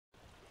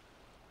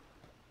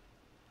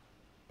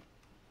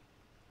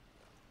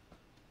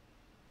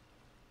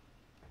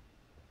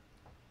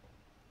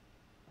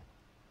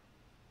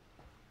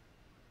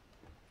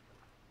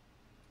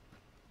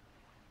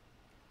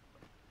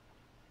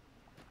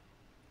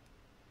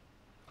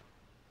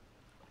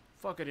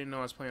Fuck, I didn't know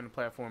I was playing a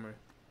platformer.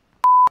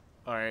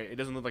 Alright, it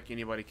doesn't look like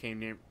anybody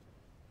came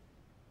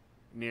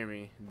near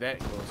me. That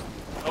close.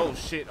 Oh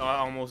shit, I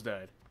almost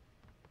died.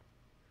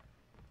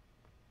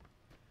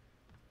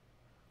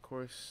 Of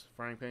course,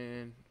 frying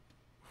pan.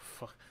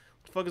 Fuck.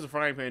 What the fuck is a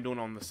frying pan doing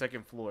on the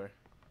second floor?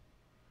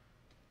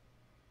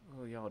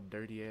 Oh, y'all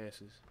dirty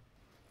asses.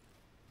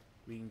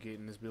 We can get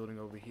in this building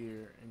over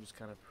here and just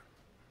kind of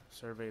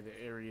survey the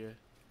area.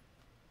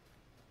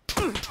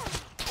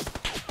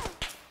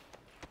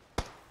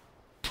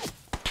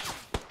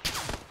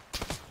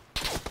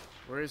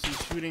 Where is he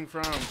shooting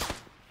from?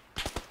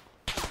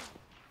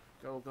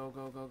 Go, go,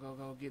 go, go, go,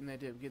 go. Get in that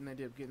dip, get in that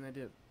dip, get in that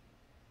dip.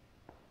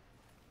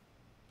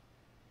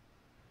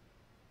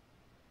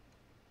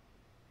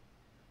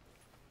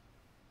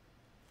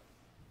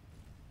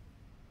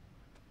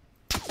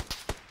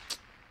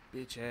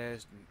 Bitch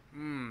ass.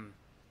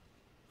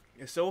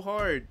 It's so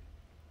hard.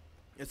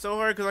 It's so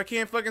hard because I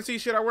can't fucking see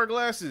shit. I wear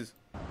glasses.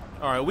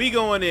 Alright, we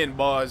going in,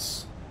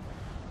 boss.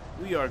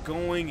 We are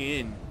going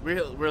in.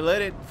 We're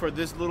headed for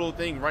this little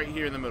thing right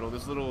here in the middle.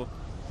 This little...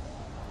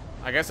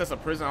 I guess that's a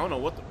prison. I don't know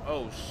what the...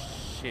 Oh,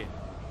 shit.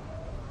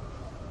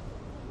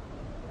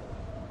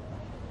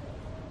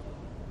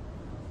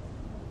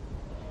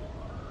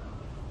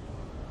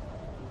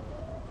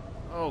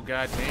 Oh,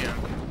 goddamn.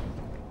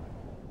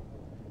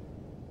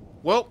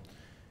 Well,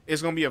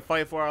 it's gonna be a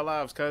fight for our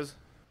lives, cuz.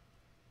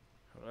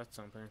 Oh, that's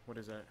something. What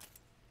is that?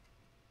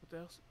 What the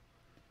else?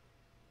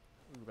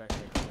 Go back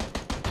there.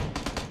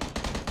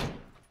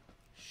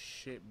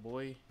 Shit,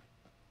 boy.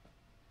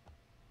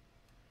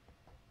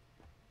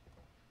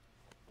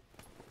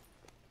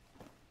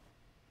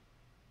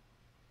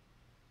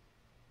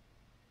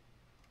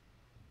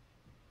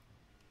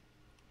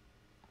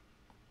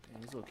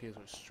 Damn, these little kids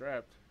are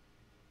strapped.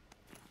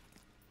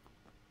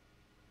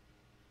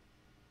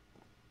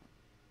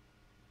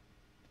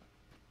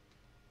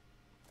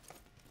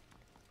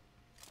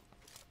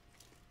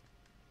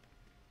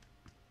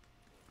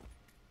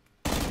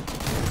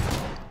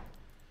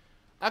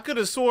 I could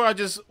have swore I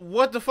just...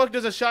 What the fuck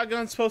does a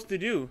shotgun supposed to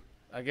do?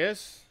 I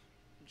guess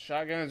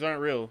shotguns aren't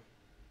real.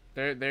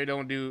 They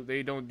don't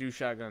do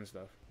shotgun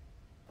stuff.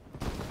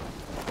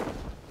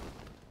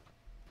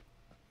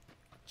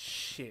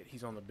 Shit,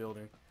 he's on the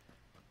building.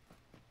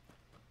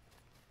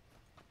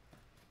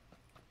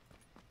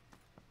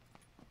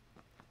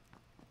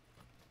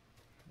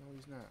 No,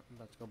 he's not. I'm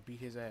about to go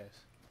beat his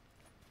ass.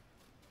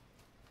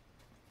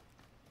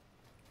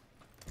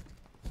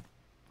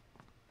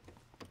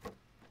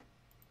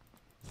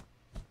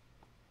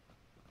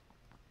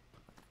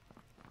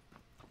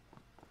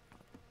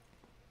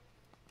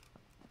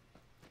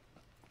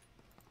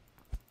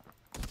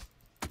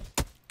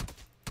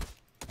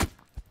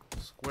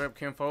 Square up,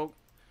 kinfolk.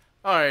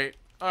 Alright.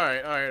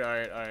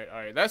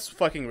 That's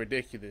fucking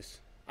ridiculous.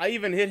 I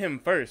even hit him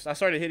first. I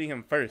started hitting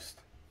him first.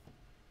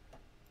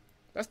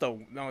 That's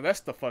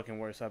the fucking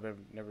worst I've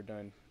ever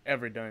done.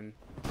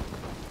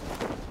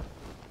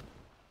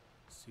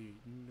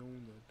 Sitting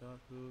on the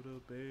dock of the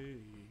bay,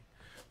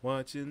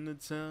 watching the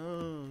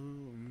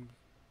town.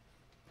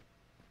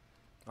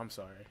 I'm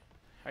sorry.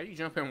 How you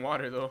jump in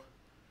water though?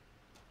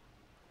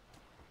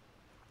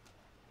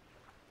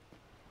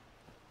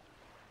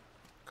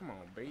 Come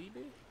on,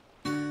 baby.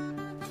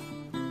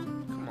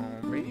 Come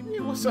on, baby.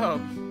 What's up?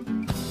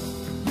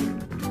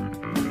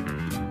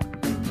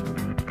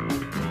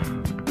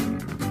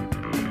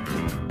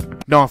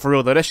 No, for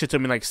real though. That shit took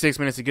me like 6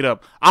 minutes to get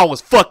up. I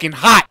was fucking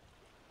hot.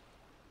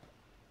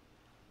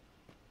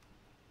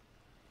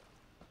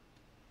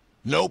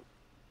 Nope.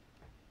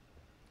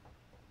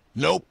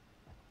 Nope.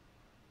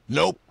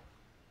 Nope.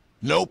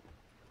 Nope.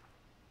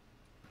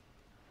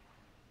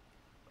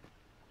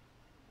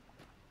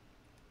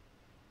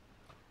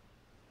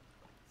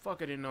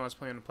 Fuck, I didn't know I was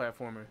playing a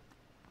platformer.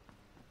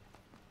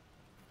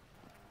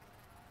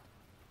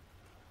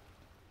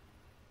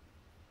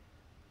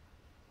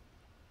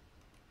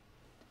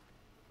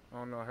 I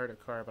don't know, I heard a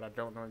car, but I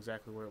don't know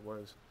exactly where it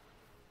was.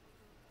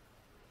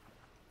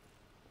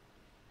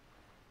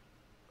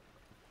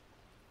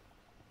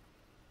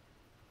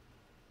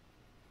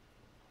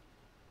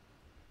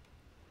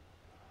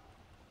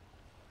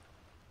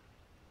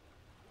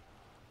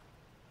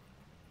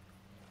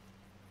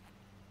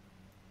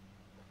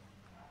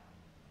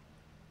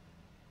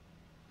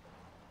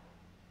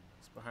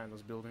 It's behind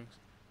those buildings.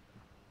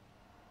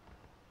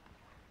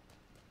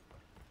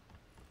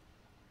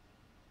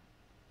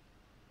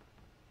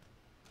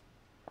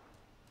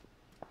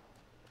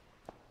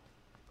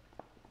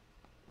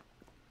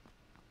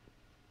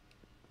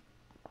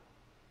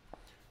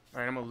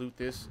 Alright, I'm gonna loot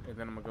this, and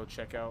then I'm gonna go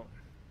check out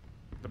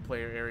the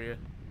player area.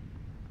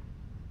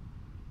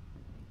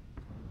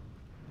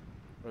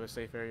 Or the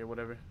safe area,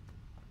 whatever.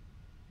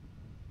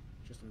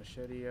 Just a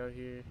machete out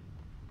here.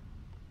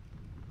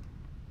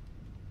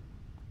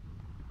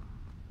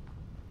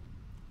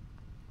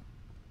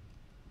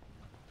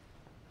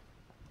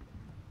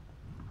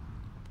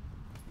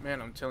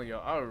 Man, I'm telling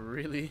y'all, I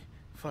really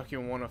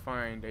fucking want to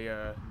find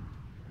a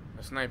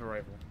sniper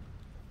rifle.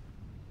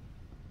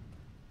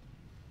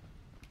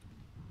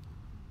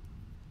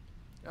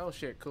 Oh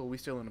shit, cool. We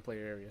still in the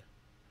player area.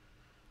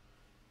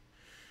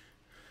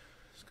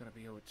 It's gonna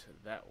be over to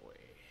that way.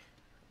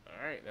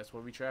 Alright, that's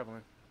where we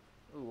traveling.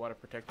 Ooh, water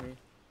protect me.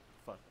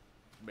 Fuck.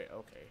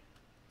 Okay.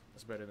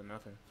 That's better than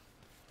nothing.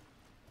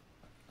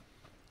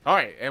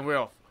 Alright, and we're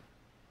off.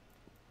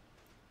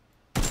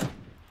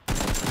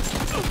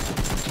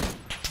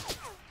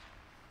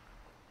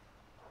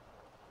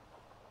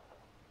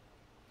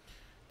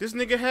 This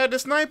nigga had the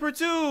sniper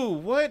too!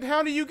 What?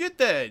 How do you get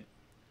that?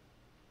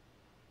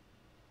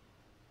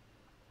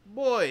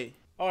 Boy.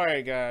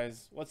 Alright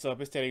guys, what's up?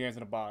 It's Battleground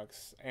in the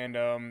box.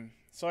 And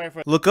sorry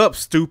for look up,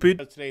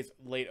 stupid. Today's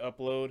late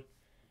upload.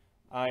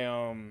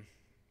 I've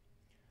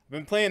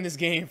been playing this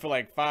game for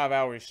like 5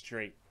 hours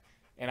straight.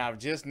 And I've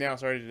just now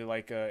started to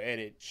like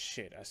edit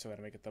shit. I still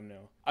gotta make a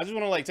thumbnail. I just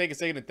wanna like take a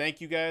second to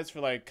thank you guys for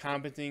like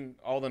commenting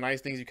all the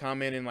nice things you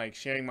comment and like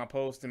sharing my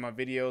posts and my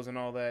videos and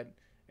all that.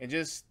 And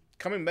just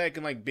coming back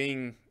and like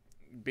being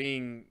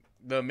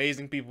the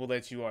amazing people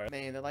that you are.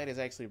 Man, the light is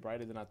actually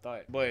brighter than I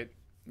thought. But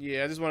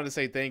yeah, I just wanted to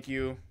say thank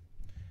you.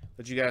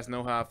 Let you guys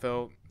know how I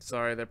felt.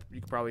 Sorry that you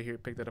could probably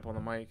pick that up on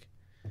the mic.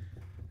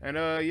 And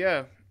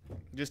yeah,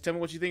 just tell me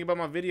what you think about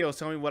my videos.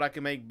 Tell me what I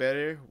can make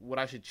better, what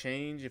I should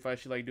change, if I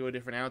should like do a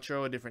different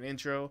outro, a different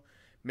intro,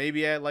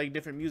 maybe add like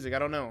different music. I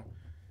don't know.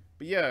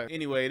 But yeah,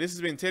 anyway, this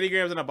has been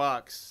Teddygrams in a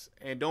box,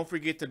 and don't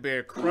forget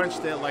to crunch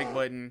that like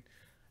button,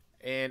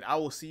 and I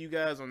will see you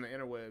guys on the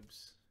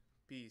interwebs.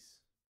 Peace.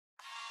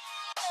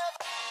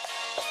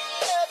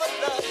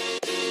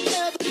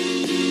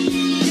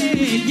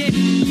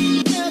 Yeah.